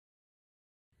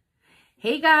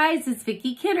Hey guys, it's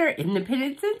Vicki Kinner,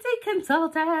 independent Scentsy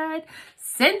consultant,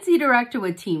 Scentsy director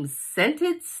with Team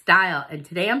Scent-Style. And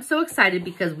today I'm so excited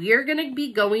because we are going to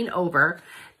be going over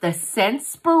the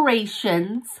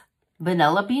Scent-Spirations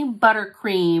Vanilla Bean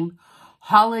Buttercream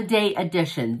Holiday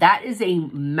Edition. That is a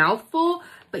mouthful,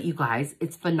 but you guys,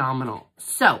 it's phenomenal.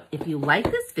 So if you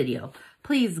like this video,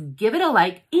 please give it a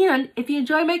like. And if you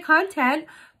enjoy my content,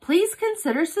 please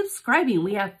consider subscribing.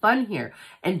 We have fun here.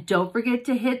 And don't forget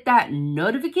to hit that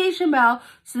notification bell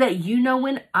so that you know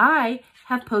when I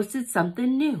have posted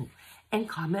something new. And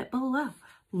comment below.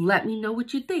 Let me know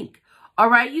what you think. All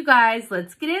right, you guys,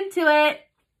 let's get into it.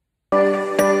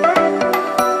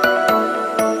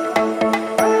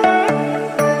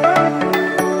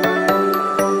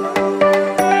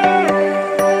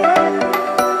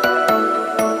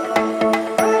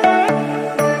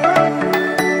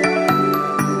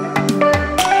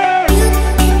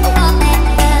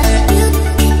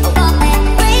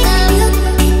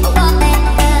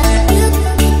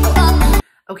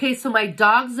 Okay, so my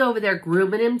dog's over there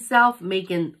grooming himself,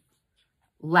 making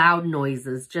loud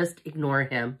noises. Just ignore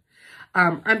him.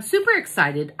 I'm super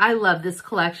excited. I love this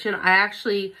collection. I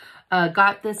actually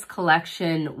got this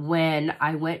collection when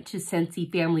I went to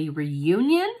Scentsy Family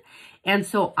Reunion. And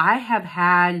so I've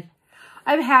had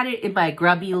it in my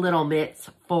grubby little mitts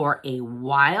for a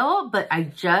while, but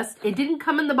it didn't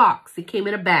come in the box. It came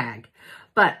in a bag.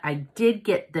 But I did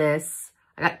get this.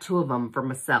 I got 2 of them for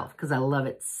myself because I love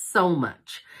it so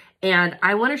much. And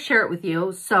I want to share it with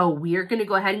you. So we are going to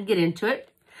go ahead and get into it.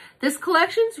 This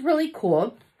collection's really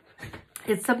cool.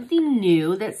 It's something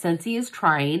new that Scentsy is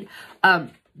trying.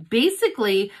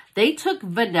 Basically, they took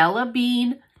vanilla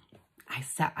bean.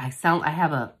 I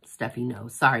have a stuffy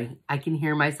nose. Sorry. I can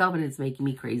hear myself and it's making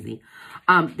me crazy.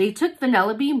 They took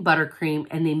vanilla bean buttercream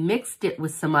and they mixed it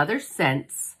with some other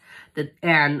scents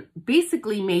and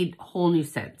basically made whole new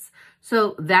scents.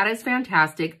 So that is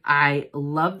fantastic. I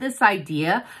love this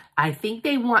idea. I think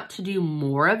they want to do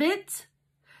more of it,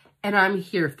 and I'm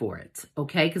here for it,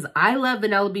 okay? Because I love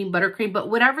vanilla bean buttercream, but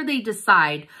whatever they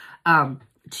decide to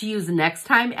use next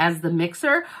time as the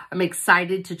mixer, I'm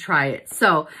excited to try it.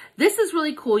 So this is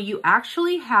really cool. You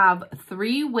actually have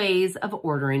 3 ways of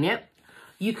ordering it.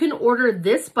 You can order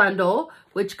this bundle,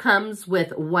 which comes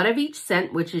with 1 of each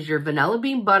scent, which is your vanilla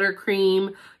bean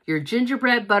buttercream, your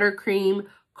gingerbread buttercream,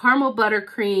 caramel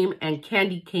buttercream, and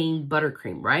candy cane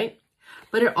buttercream, right?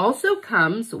 But it also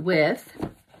comes with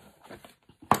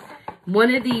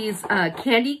one of these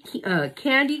candy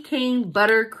cane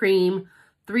buttercream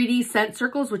 3D scent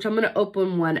circles, which I'm going to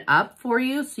open one up for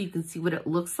you so you can see what it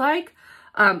looks like.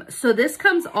 So this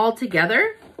comes all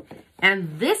together,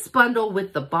 and this bundle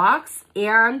with the box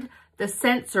and the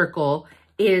scent circle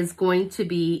is going to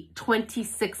be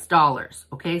 $26,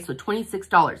 okay? So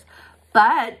 $26.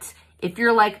 But if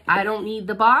you're like, I don't need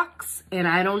the box and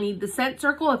I don't need the scent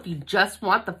circle, if you just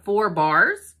want the 4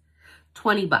 bars,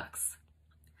 $20.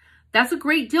 That's a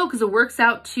great deal because it works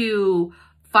out to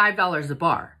 $5 a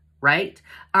bar, right?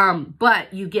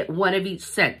 But you get 1 of each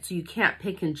scent, so you can't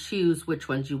pick and choose which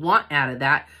ones you want out of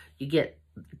that. You get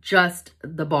just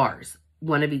the bars,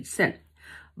 1 of each scent.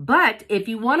 But if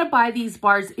you want to buy these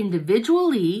bars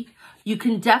individually, you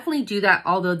can definitely do that,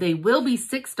 although they will be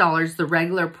 $6, the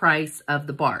regular price of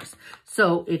the bars.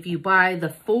 So if you buy the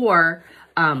 4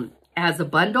 as a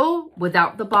bundle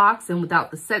without the box and without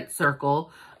the scent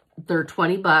circle, they're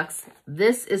 $20.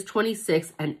 This is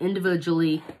 $26 and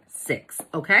individually $6,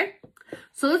 okay?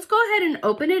 So let's go ahead and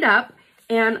open it up.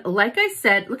 And like I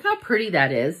said, look how pretty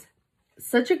that is.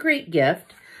 Such a great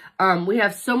gift. We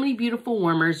have so many beautiful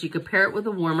warmers. You could pair it with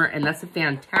a warmer, and that's a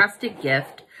fantastic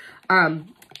gift.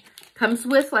 Comes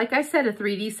with, like I said, a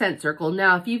 3D scent circle.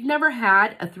 Now, if you've never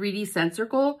had a 3D scent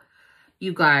circle,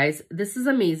 you guys, this is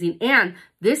amazing. And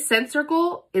this scent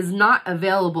circle is not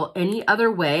available any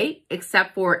other way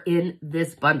except for in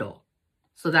this bundle.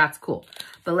 So that's cool.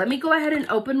 But let me go ahead and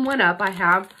open one up. I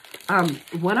have,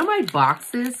 one of my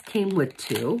boxes came with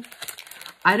 2.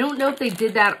 I don't know if they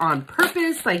did that on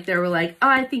purpose. Like they were like, oh,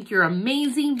 I think you're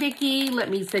amazing, Vicki. Let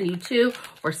me send you 2.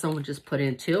 Or someone just put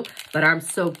in 2. But I'm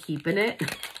so keeping it.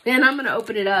 And I'm going to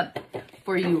open it up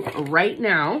for you right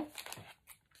now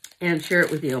and share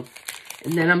it with you.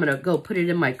 And then I'm going to go put it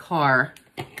in my car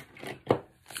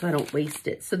so I don't waste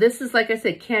it. So this is, like I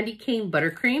said, candy cane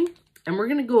buttercream. And we're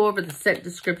going to go over the scent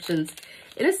descriptions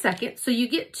in a second. So you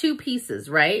get 2 pieces,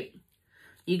 right?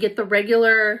 You get the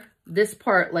regular, this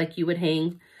part like you would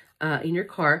hang in your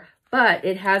car. But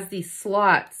it has these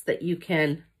slots that you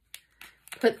can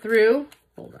put through.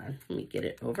 Hold on, let me get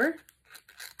it over.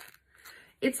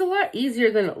 It's a lot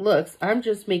easier than it looks. I'm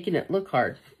just making it look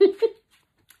hard.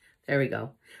 There we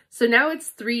go. So now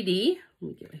it's 3D. Let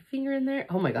me get my finger in there.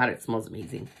 Oh my God, it smells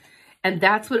amazing. And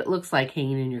that's what it looks like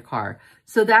hanging in your car.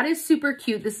 So that is super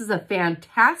cute. This is a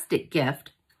fantastic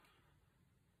gift.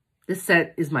 This scent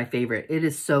is my favorite. It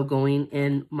is so going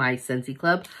in my Scentsy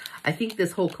club. I think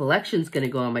this whole collection is going to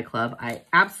go in my club. I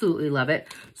absolutely love it.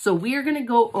 So we are going to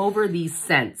go over these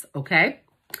scents, okay?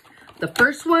 The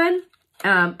first one,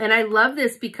 and I love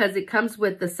this because it comes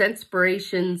with the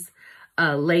Scent-Spirations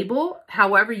label.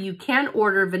 However, you can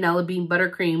order Vanilla Bean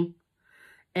Buttercream.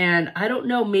 And I don't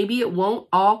know, maybe it won't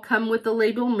all come with the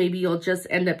label. Maybe you'll just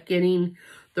end up getting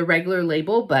the regular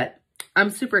label, but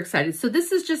I'm super excited. So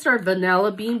this is just our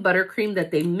Vanilla Bean Buttercream that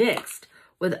they mixed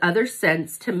with other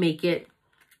scents to make it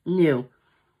new.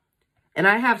 And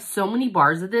I have so many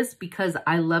bars of this because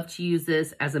I love to use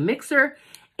this as a mixer.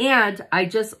 And I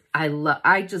just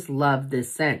love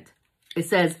this scent. It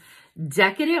says,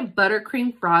 decadent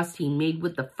buttercream frosting made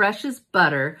with the freshest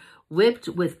butter, whipped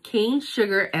with cane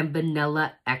sugar and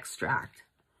vanilla extract.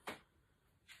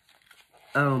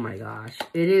 Oh my gosh.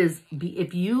 It is,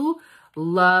 if you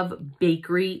love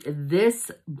bakery,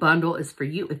 this bundle is for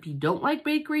you. If you don't like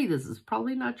bakery, this is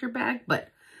probably not your bag. But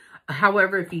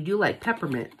however, if you do like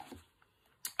peppermint,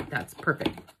 that's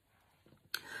perfect.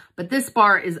 But this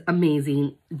bar is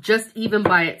amazing, just even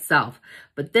by itself.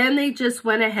 But then they just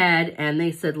went ahead and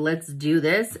they said, let's do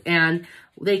this. And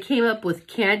they came up with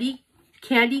candy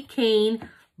cane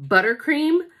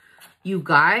buttercream. You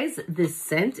guys, this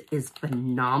scent is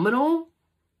phenomenal.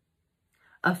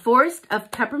 A forest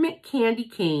of peppermint candy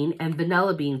cane and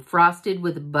vanilla bean frosted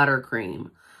with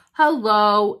buttercream.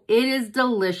 Hello, it is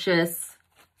delicious.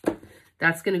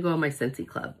 That's going to go in my Scentsy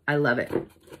club. I love it.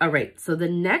 All right, so the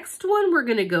next one we're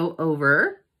going to go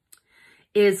over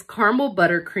is caramel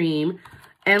buttercream.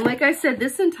 And like I said,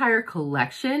 this entire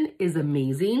collection is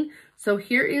amazing. So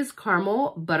here is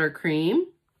caramel buttercream.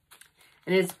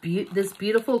 And it's this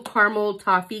beautiful caramel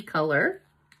toffee color.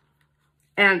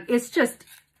 And it's just,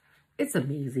 it's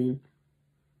amazing.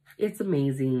 It's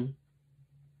amazing.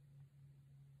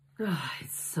 Oh,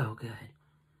 it's so good.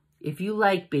 If you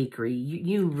like bakery,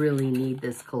 you really need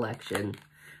this collection.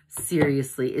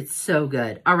 Seriously, it's so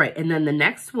good. All right, and then the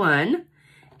next one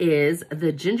is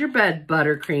the gingerbread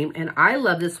buttercream. And I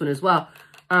love this one as well.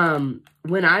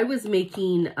 When I was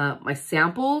making my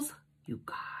samples, you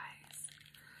guys,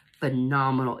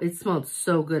 phenomenal. It smelled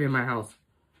so good in my house.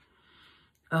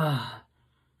 Oh,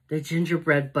 the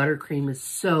gingerbread buttercream is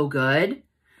so good.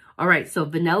 All right, so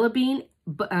vanilla bean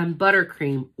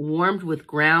buttercream warmed with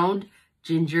ground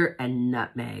ginger and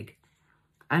nutmeg.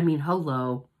 I mean,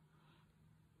 hello.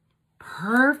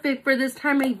 Perfect for this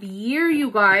time of year,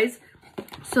 you guys.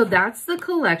 So that's the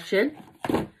collection.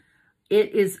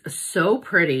 It is so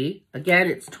pretty. Again,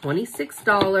 it's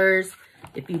 $26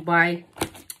 if you buy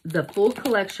the full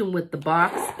collection with the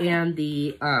box and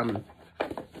the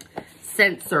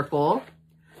scent circle.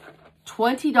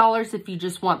 $20 if you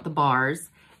just want the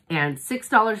bars, and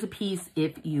 $6 a piece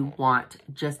if you want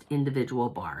just individual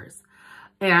bars.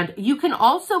 And you can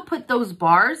also put those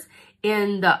bars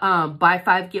in the buy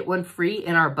 5, get 1 free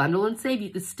in our bundle and save.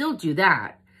 You can still do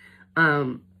that.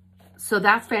 So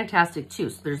that's fantastic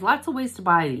too. So there's lots of ways to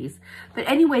buy these. But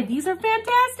anyway, these are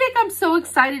fantastic. I'm so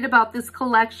excited about this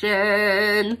collection.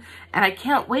 And I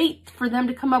can't wait for them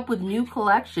to come up with new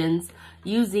collections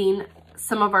using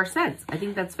some of our scents. I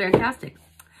think that's fantastic.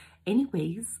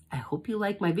 Anyways, I hope you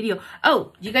like my video.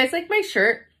 Oh, you guys like my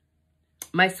shirt?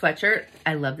 My sweatshirt?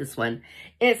 I love this one.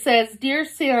 It says, Dear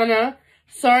Santa,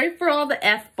 sorry for all the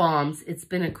F-bombs. It's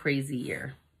been a crazy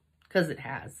year. Because it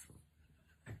has.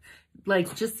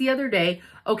 Like just the other day.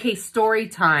 Okay, story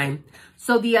time.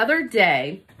 So the other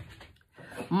day,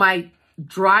 my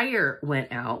dryer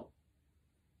went out.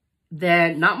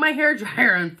 Then, not my hair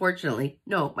dryer, unfortunately.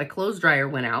 No, my clothes dryer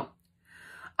went out.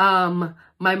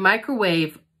 My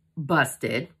microwave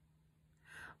busted.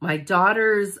 My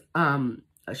daughter's,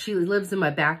 she lives in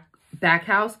my back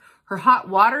house. Her hot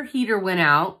water heater went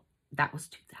out. That was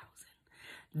 $2,000.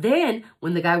 Then,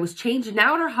 when the guy was changing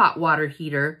out her hot water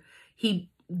heater,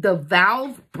 the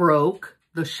valve broke.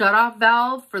 The shutoff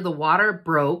valve for the water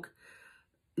broke.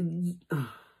 And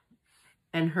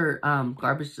her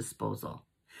garbage disposal.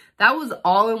 That was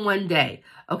all in one day.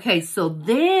 Okay, so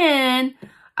then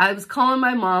I was calling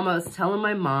my mom. I was telling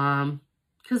my mom,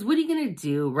 because what are you going to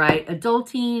do, right?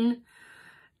 Adulting.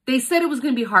 They said it was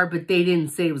going to be hard, but they didn't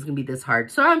say it was going to be this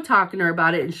hard. So I'm talking to her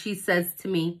about it, and she says to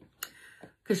me,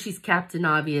 because she's Captain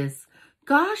Obvious,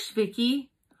 gosh,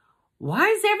 Vicki, why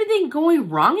is everything going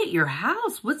wrong at your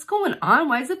house? What's going on?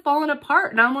 Why is it falling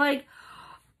apart? And I'm like,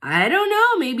 I don't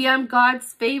know. Maybe I'm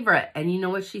God's favorite. And you know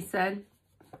what she said?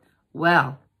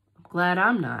 Well, I'm glad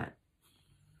I'm not.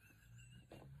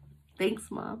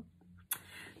 Thanks, Mom.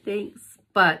 Thanks.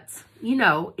 But, you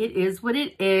know, it is what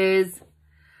it is.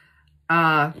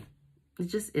 It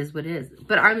just is what it is.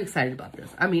 But I'm excited about this.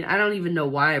 I mean, I don't even know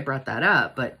why I brought that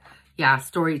up, but yeah,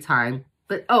 story time.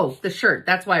 But, oh, the shirt.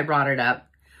 That's why I brought it up.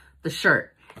 The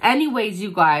shirt. Anyways,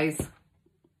 you guys,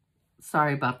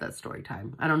 sorry about that story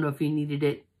time. I don't know if you needed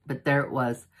it, but there it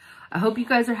was. I hope you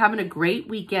guys are having a great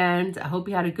weekend. I hope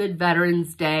you had a good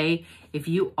Veterans Day. If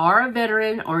you are a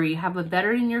veteran or you have a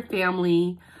veteran in your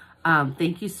family,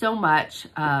 thank you so much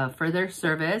for their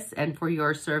service and for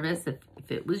your service if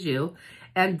it was you.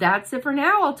 And that's it for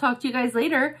now. I'll talk to you guys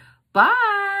later.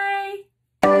 Bye.